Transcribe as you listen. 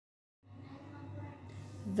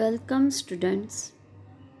Welcome students.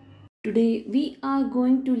 Today we are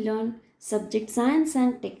going to learn subject Science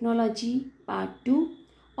and Technology part 2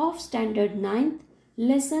 of standard 9th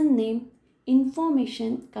lesson named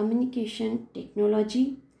Information Communication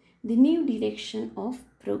Technology, the new direction of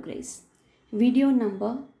progress. Video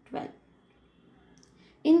number 12.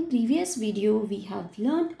 In previous video we have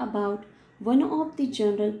learned about one of the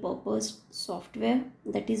general purpose software,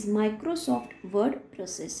 that is Microsoft Word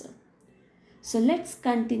processor. So let's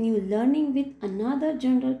continue learning with another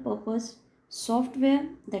general purpose software,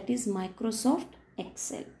 that is Microsoft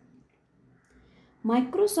Excel.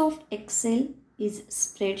 Microsoft Excel is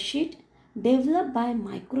spreadsheet developed by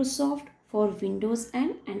Microsoft for Windows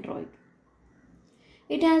and Android.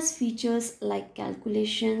 It has features like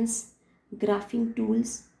calculations, graphing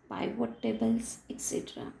tools, pivot tables,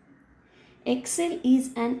 etc. Excel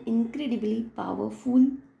is an incredibly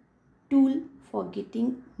powerful tool for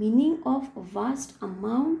getting meaning of vast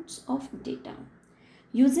amounts of data.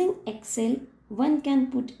 Using Excel, one can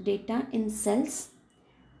put data in cells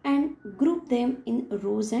and group them in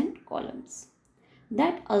rows and columns.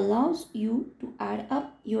 That allows you to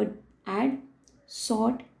add,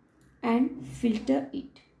 sort and filter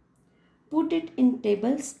it. Put it in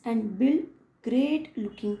tables and build great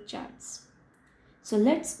looking charts. So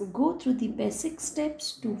let's go through the basic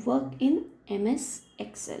steps to work in MS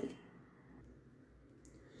Excel.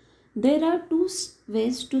 There are two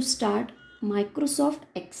ways to start Microsoft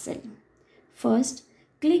Excel. First,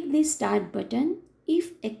 click the Start button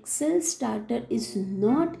if Excel Starter is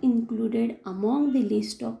not included among the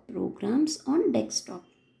list of programs on desktop.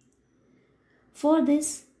 For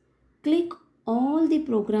this, click all the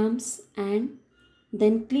programs and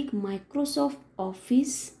then click Microsoft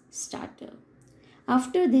Office Starter.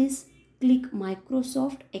 After this, click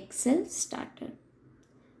Microsoft Excel Starter.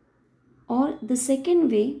 Or the second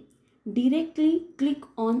way, directly click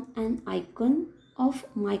on an icon of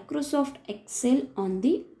Microsoft Excel on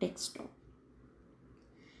the desktop.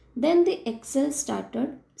 Then the Excel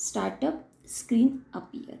startup screen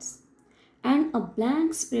appears and a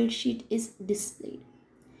blank spreadsheet is displayed.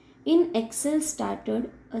 In Excel Starter,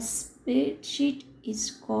 a spreadsheet is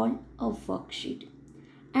called a worksheet,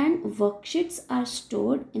 and worksheets are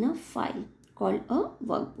stored in a file called a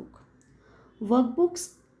workbook.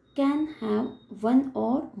 Workbooks can have one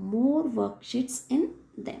or more worksheets in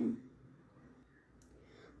them.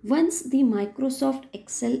 Once the Microsoft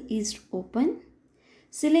Excel is open,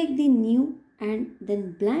 select the New and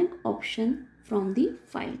then Blank option from the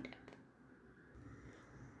File tab.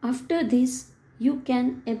 After this, you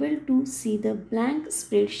can able to see the blank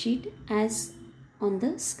spreadsheet as on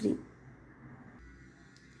the screen.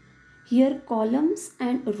 Here columns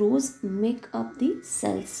and rows make up the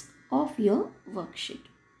cells of your worksheet.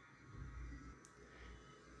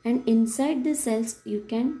 And inside the cells you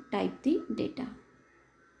can type the data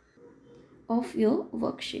of your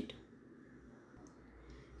worksheet.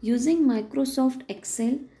 Using Microsoft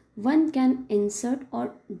Excel, one can insert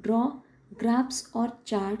or draw graphs or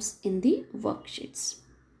charts in the worksheets.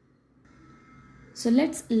 So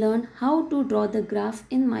let's learn how to draw the graph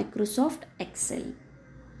in Microsoft Excel.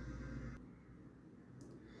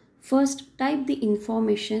 First, type the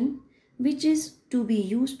information which is to be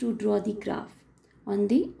used to draw the graph on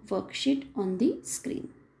the worksheet on the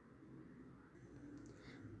screen,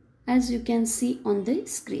 as you can see on the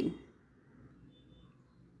screen.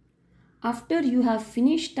 After you have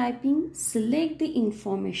finished typing, select the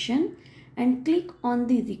information and click on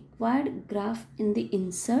the required graph in the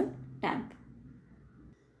Insert tab.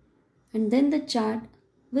 And then the chart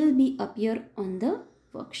will be appear on the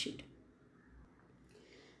worksheet.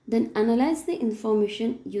 Then analyze the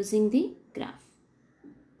information using the graph.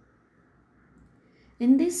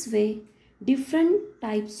 In this way, different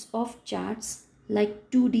types of charts like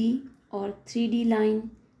 2D or 3D line,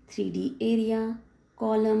 3D area,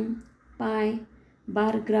 column, pie,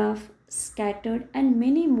 bar graph, scattered and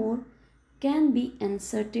many more can be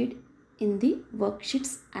inserted in the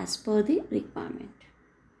worksheets as per the requirement.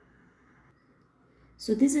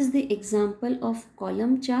 So this is the example of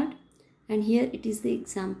column chart, and here it is the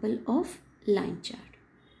example of line chart.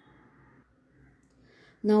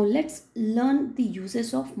 Now let's learn the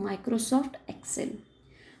uses of Microsoft Excel.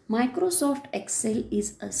 Microsoft Excel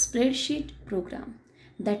is a spreadsheet program.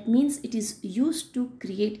 That means it is used to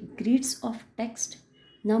create grids of text,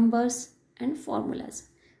 numbers and formulas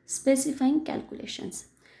specifying calculations.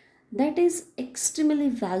 That is extremely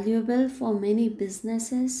valuable for many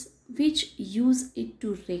businesses which use it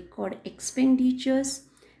to record expenditures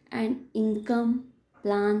and income,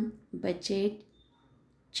 plan, budget,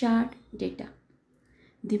 chart data.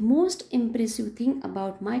 The most impressive thing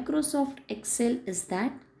about Microsoft Excel is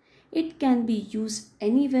that it can be used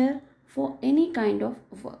anywhere for any kind of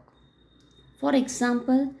work. For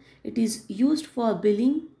example, it is used for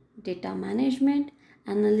billing, data management,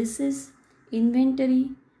 analysis,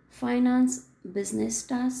 inventory, finance, business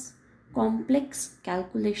tasks, complex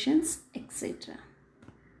calculations, etc.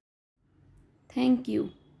 Thank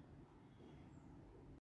you.